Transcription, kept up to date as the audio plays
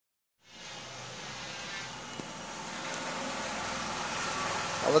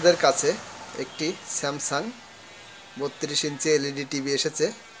আমাদের কাছে একটি স্যামসাং 32 ইঞ্চি এলইডি টিভি এসেছে।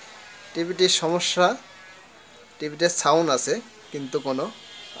 টিভিটির সমস্যা, টিভিতে সাউন্ড আছে কিন্তু কোনো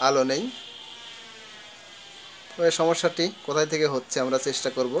আলো নেই। তো এই সমস্যাটি কোথায় থেকে হচ্ছে আমরা চেষ্টা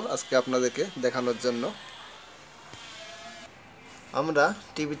করব আজকে আপনাদেরকে দেখানোর জন্য। আমরা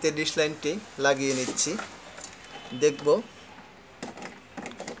টিভিতে ডিশ লাইনটি লাগিয়ে নিচ্ছি, দেখব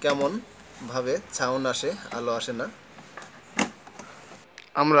কেমন ভাবে সাউন্ড আসে, আলো আসে না।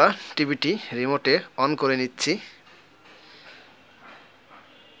 আমরা টিভিটি রিমোটে অন করে নিচ্ছি।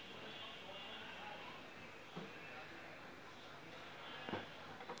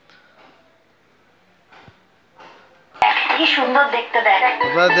 কি সুন্দর দেখতে দেয়।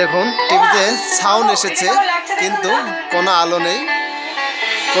 এবার দেখুন টিভিতে সাউন্ড এসেছে কিন্তু কোনো আলো নেই,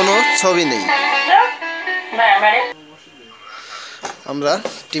 কোনো ছবি নেই। আমরা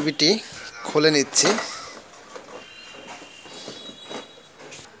টিভিটি খুলে নিচ্ছি।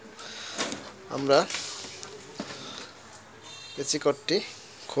 আমরা এসি কর্ডটি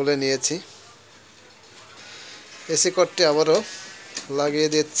খুলে নিয়েছি। এসি কর্ডটি আবারও লাগিয়ে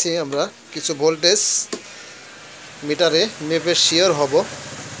দিচ্ছি। আমরা কিছু ভোল্টেজ মিটারে মেপে শিওর হব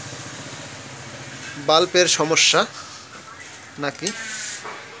বাল্বের সমস্যা নাকি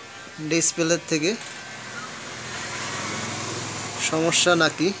ডিসপ্লের থেকে সমস্যা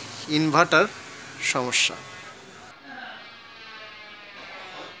নাকি ইনভার্টার সমস্যা।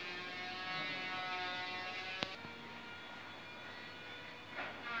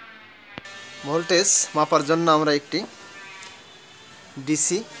 ভোল্টেজ মাপার জন্য আমরা একটি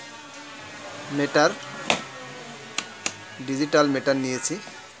ডিসি মিটার, ডিজিটাল মিটার নিয়েছি।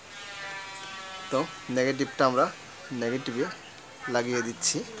 তো নেগেটিভটা আমরা নেগেটিভে লাগিয়ে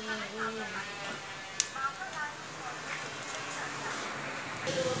দিচ্ছি।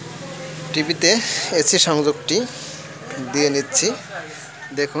 টিভিতে এসি সংযোগটি দিয়ে নিচ্ছি।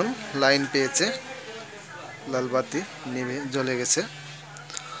 দেখুন লাইন পেয়েছে, লাল বাতি নিভে জ্বলে গেছে।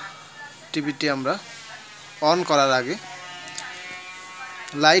 টিভিটি আমরা অন করার আগে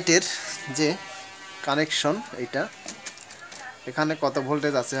লাইটের যে কানেকশন, এইটা এখানে কত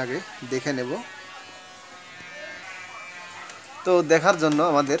ভোল্টেজ আছে আগে দেখে নেব। তো দেখার জন্য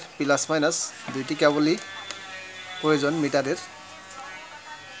আমাদের প্লাস মাইনাস দুইটি কেবলই প্রয়োজন মিটারের।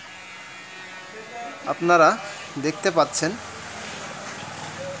 আপনারা দেখতে পাচ্ছেন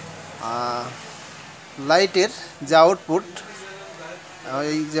লাইটের যে আউটপুট,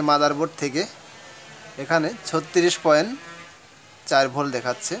 এই যে মাদারবোর্ড থেকে এখানে 36.4 ভোল্ট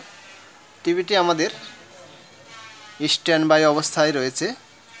দেখাচ্ছে। টিভিটি আমাদের স্ট্যান্ড বাই অবস্থায় রয়েছে,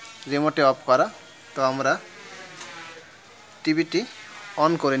 রিমোটে অফ করা। তো আমরা টিভিটি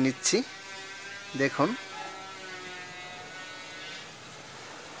অন করে নিচ্ছি। দেখুন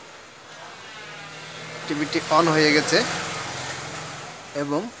টিভিটি অন হয়ে গেছে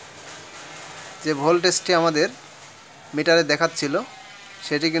এবং যে ভোল্টেজটি আমাদের মিটারে দেখাচ্ছিল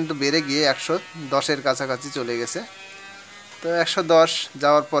সেটি কিন্তু বেড়ে গিয়ে 110-এর কাছাকাছি চলে গেছে। তো 110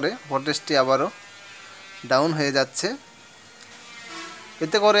 যাওয়ার পরে ভোল্টেজটি আবারও ডাউন হয়ে যাচ্ছে।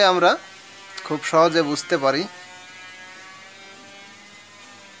 এতে করে আমরা খুব সহজে বুঝতে পারি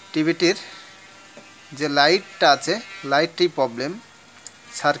টিভিটির যে লাইটটা আছে, লাইটটি প্রবলেম,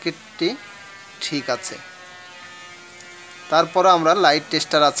 সার্কিটটি ঠিক আছে। তারপরে আমরা লাইট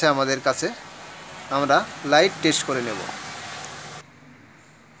টেস্টার আছে আমাদের কাছে, আমরা লাইট টেস্ট করে নেব।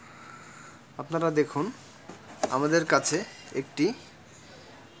 আপনারা দেখুন আমাদের কাছে একটি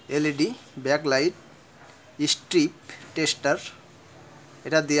এলইডি ব্যাকলাইট স্ট্রিপ টেস্টার,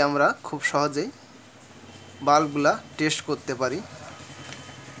 এটা দিয়ে আমরা খুব সহজেই বাল্বগুলা টেস্ট করতে পারি।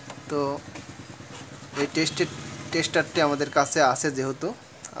 তো এই টেস্টারটি আমাদের কাছে আছে, যেহেতু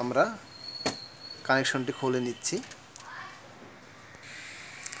আমরা কানেকশনটি খুলে নিচ্ছি।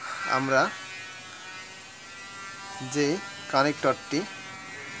 আমরা যে কানেক্টরটি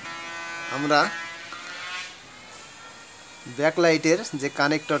আমরা ব্যাকলাইটের যে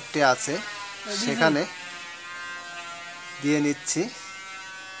কানেক্টরটি আছে সেখানে দিয়ে নিচ্ছি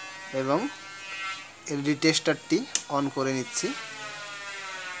এবং এলইডি টেস্টারটি অন করে নিচ্ছি।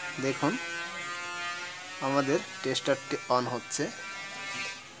 দেখুন আমাদের টেস্টারটি অন হচ্ছে।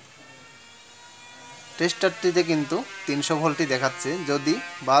 টেস্টারটিতে কিন্তু 300 ভোল্টই দেখাচ্ছে। যদি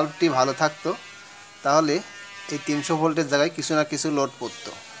বাল্বটি ভালো থাকতো তাহলে এই 300 ভোল্টের জায়গায় কিছু না কিছু লোড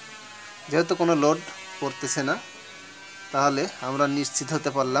পড়তো। যেহেতু কোনো লোড পড়তেছে না, তাহলে আমরা নিশ্চিত হতে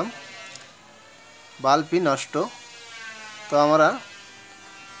পারলাম বাল্বই নষ্ট। তো আমরা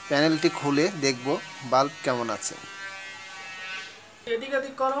প্যানেলটি খুলে দেখব বাল্ব কেমন আছে। এদিক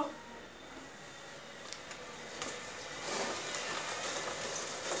এদিক করো।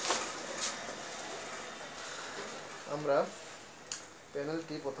 আমরা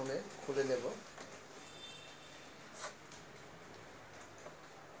প্যানেলটি প্রথমে খুলে নেব।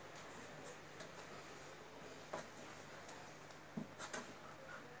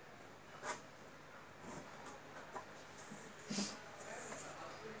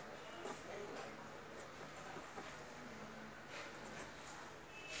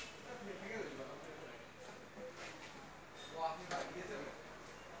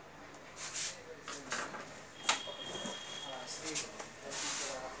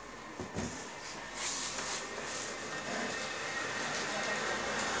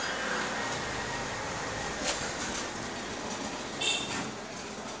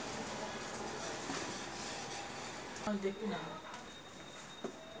 দেখি না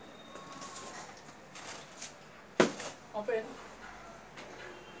ওপেন।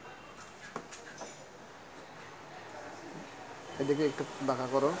 এদিকে একটু বাঁকা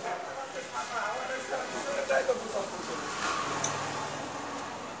করো।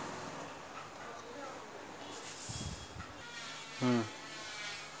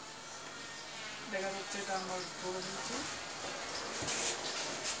 দেখা যাচ্ছে এটা আমরা করে দিচ্ছি।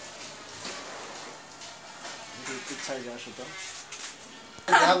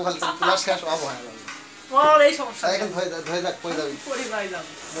 ওর এই সমস্যা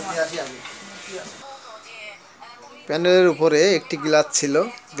প্যানেলের উপরে একটি গ্লাস ছিল,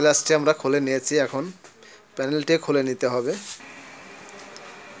 গ্লাসটি আমরা খুলে নিয়েছি। এখন প্যানেলটি খুলে নিতে হবে।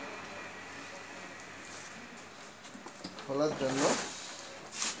 খোলার জন্য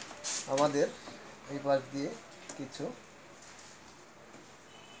আমাদের এই পাশ দিয়ে কিছু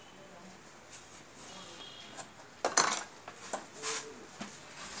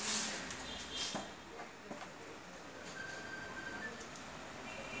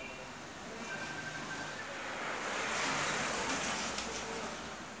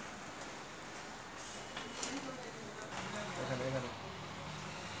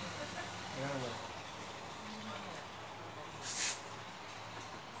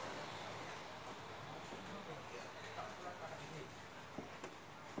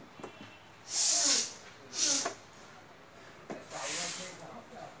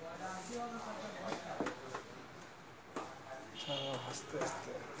আস্তে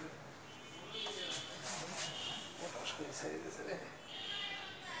আস্তে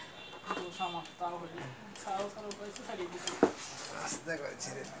আস্তে করে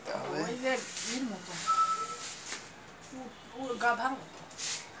ছেড়ে দিতে হবে। গাধার মতো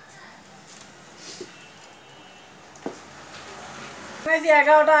আইছি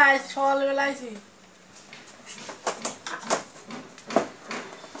 11টায় সকালবেলা আইছি।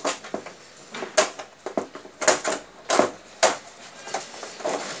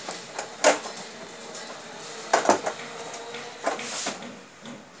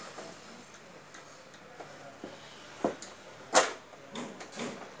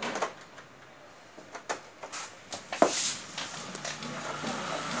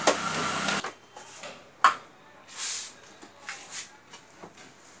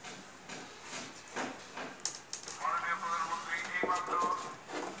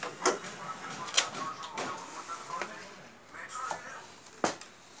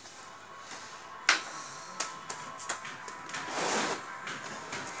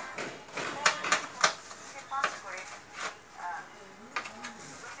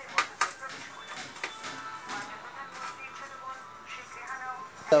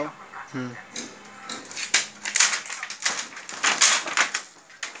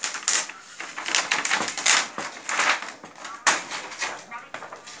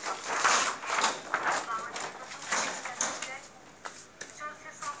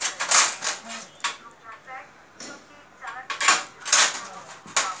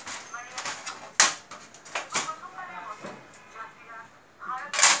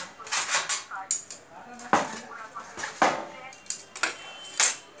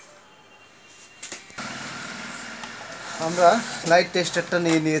 আমরা লাইট টেস্টারটা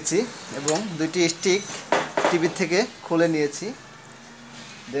নিয়ে নিয়েছি এবং দুইটি স্টিক টিভি থেকে খুলে নিয়েছি।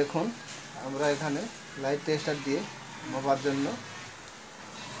 দেখুন আমরা এখানে লাইট টেস্টার দিয়ে মাপার জন্য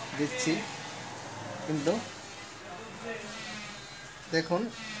দিচ্ছি, কিন্তু দেখুন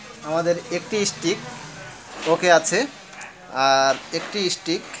আমাদের একটি স্টিক ওকে আছে আর একটি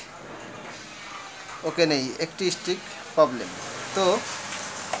স্টিক ওকে নেই, একটি স্টিক প্রবলেম। তো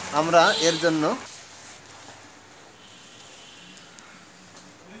আমরা এর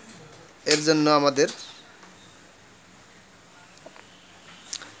জন্য আমাদের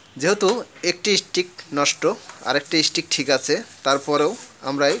যেহেতু একটি স্টিক নষ্ট আর একটি স্টিক ঠিক আছে, তারপরেও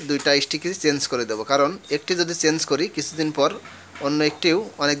আমরা এই দুইটা স্টিকই চেঞ্জ করে দেব। কারণ একটি যদি চেঞ্জ করি কিছুদিন পর অন্য একটিও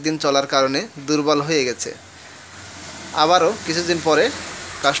অনেক দিন চলার কারণে দুর্বল হয়ে গেছে। আবারও কিছুদিন পরে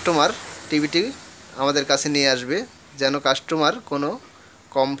কাস্টমার টিভিটি আমাদের কাছে নিয়ে আসবে, যেন কাস্টমার কোনো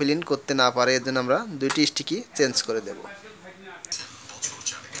কমপ্লেন করতে না পারে। এর জন্য আমরা দুইটি স্টিকি চেঞ্জ করে দেব।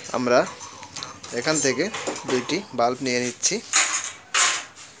 আমরা এখান থেকে দুইটি বাল্ব নিয়ে নিচ্ছি।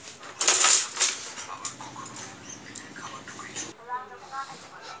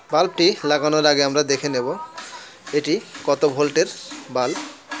 বাল্বটি লাগানোর আগে আমরা দেখে নেব এটি কত ভোল্টের বাল্ব।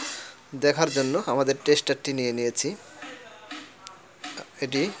 দেখার জন্য আমাদের টেস্টারটি নিয়ে নিয়েছি।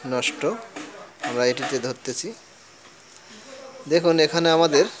 এটি নষ্ট, আমরা এটিতে ধরতেছি। দেখুন এখানে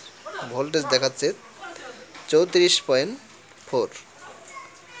আমাদের ভোল্টেজ দেখাচ্ছে 34.4।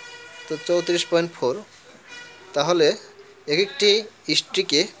 তো 34.4, তাহলে এক একটি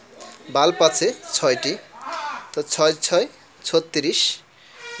স্ট্রিকে বাল্ব আছে 6টি। তো 6 6 36,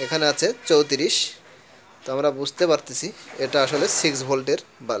 এখানে আছে 34। তো আমরা বুঝতে পারতেছি এটা আসলে 6 ভোল্টের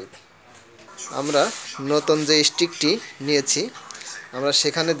বাল্ব। আমরা নতুন যে স্টিকটি নিয়েছি আমরা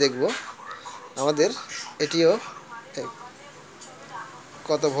সেখানে দেখব আমাদের এটিও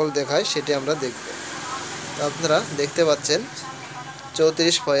কত ভোল্ট দেখায় সেটি আমরা দেখব। তো আপনারা দেখতে পাচ্ছেন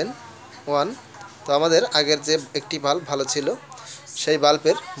 34.1। তো আমাদের আগের যে একটি বাল্ব ভালো ছিল সেই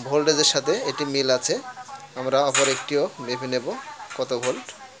বাল্বের ভোল্টেজের সাথে এটি মিল আছে। আমরা অপর একটিও মেপে নেব কত ভোল্ট।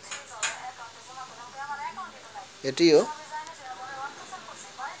 এটিও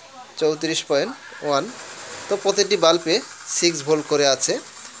 34.1। তো প্রতিটি বাল্বে 6 ভোল্ট করে আছে,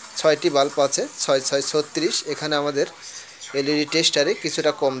 6টি বাল্ব আছে, 6 6 36। এখানে আমাদের এলইডি টেস্টারে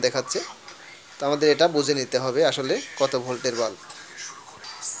কিছুটা কম দেখাচ্ছে। তো আমাদের এটা বুঝে নিতে হবে আসলে কত ভোল্টের বাল্ব।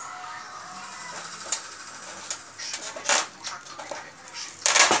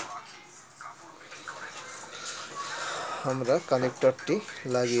 আমরা কানেক্টরটি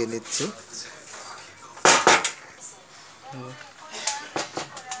লাগিয়ে নিচ্ছি।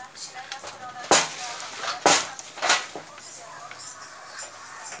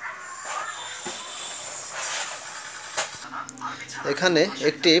 এখানে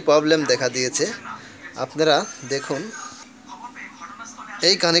একটি প্রবলেম দেখা দিয়েছে, আপনারা দেখুন।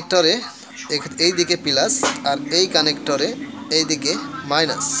 এই কানেক্টরে এই দিকে প্লাস আর এই কানেক্টরে এই দিকে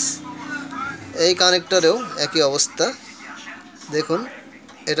মাইনাস। এই কানেক্টরেও একই অবস্থা। দেখুন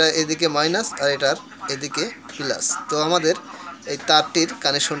এটা এদিকে মাইনাস আর এটার এদিকে প্লাস। তো আমাদের এই তারটির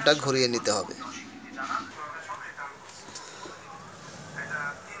কানেকশনটা ঘুরিয়ে নিতে হবে।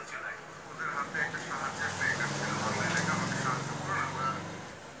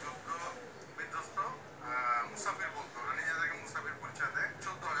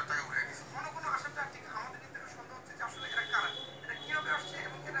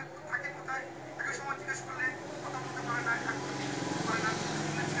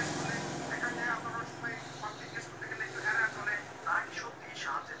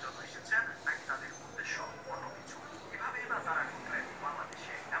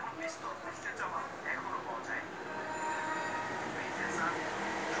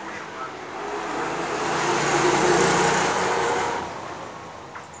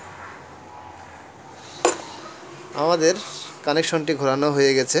 আমাদের কানেকশনটি ঘোরানো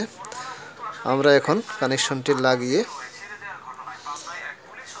হয়ে গেছে। আমরা এখন কানেকশনটি লাগিয়ে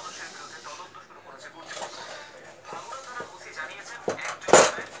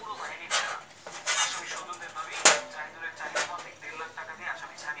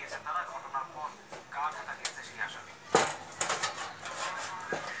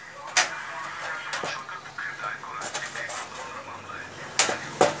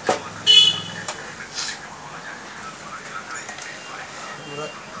আমরা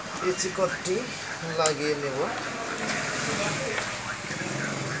এসি কর্ডটি লাগিয়ে নেব।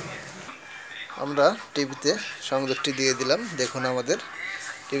 আমরা টিভিতে সংযোগটি দিয়ে দিলাম। দেখুন আমাদের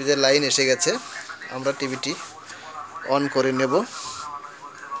টিভিতে লাইন এসে গেছে। আমরা টিভিটি অন করে নেব।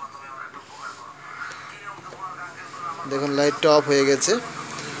 দেখুন লাইটটা অফ হয়ে গেছে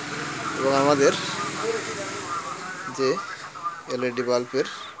এবং আমাদের যে এলইডি বাল্বের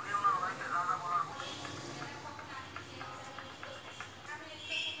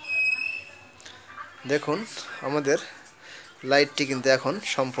দেখুন আমাদের লাইটটি কিন্তু এখন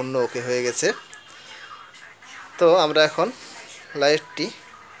সম্পূর্ণ ওকে হয়ে গেছে। তো আমরা এখন লাইটটি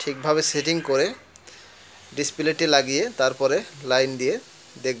ঠিকভাবে সেটিং করে ডিসপ্লেটি লাগিয়ে তারপরে লাইন দিয়ে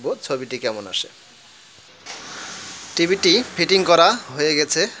দেখব ছবিটি কেমন আসে। টিভিটি ফিটিং করা হয়ে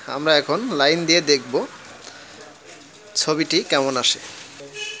গেছে। আমরা এখন লাইন দিয়ে দেখব ছবিটি কেমন আসে।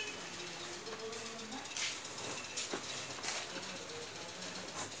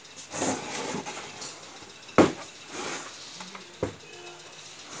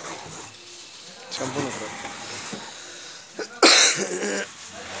 সম্পূর্ণ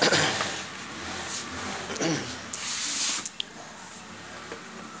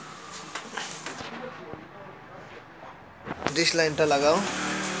ডিশ লাইনটা লাগাও।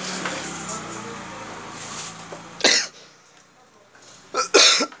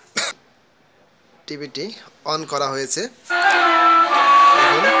 টিভিটি অন করা হয়েছে,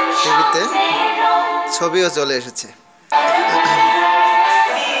 এখন টিভিতে ছবিও চলে এসেছে।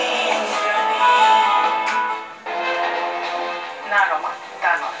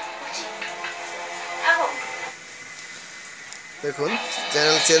 দেখুন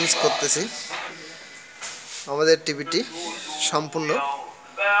চ্যানেল চেঞ্জ করতেছি। আমাদের টিভিটি সম্পূর্ণ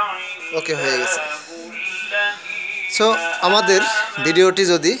ওকে হয়ে গেছে। সো আমাদের ভিডিওটি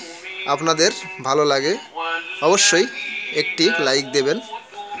যদি আপনাদের ভালো লাগে অবশ্যই একটি লাইক দেবেন,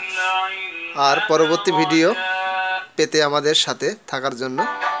 আর পরবর্তী ভিডিও পেতে আমাদের সাথে থাকার জন্য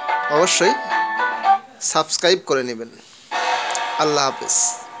অবশ্যই সাবস্ক্রাইব করে নেবেন। আল্লাহ হাফেজ।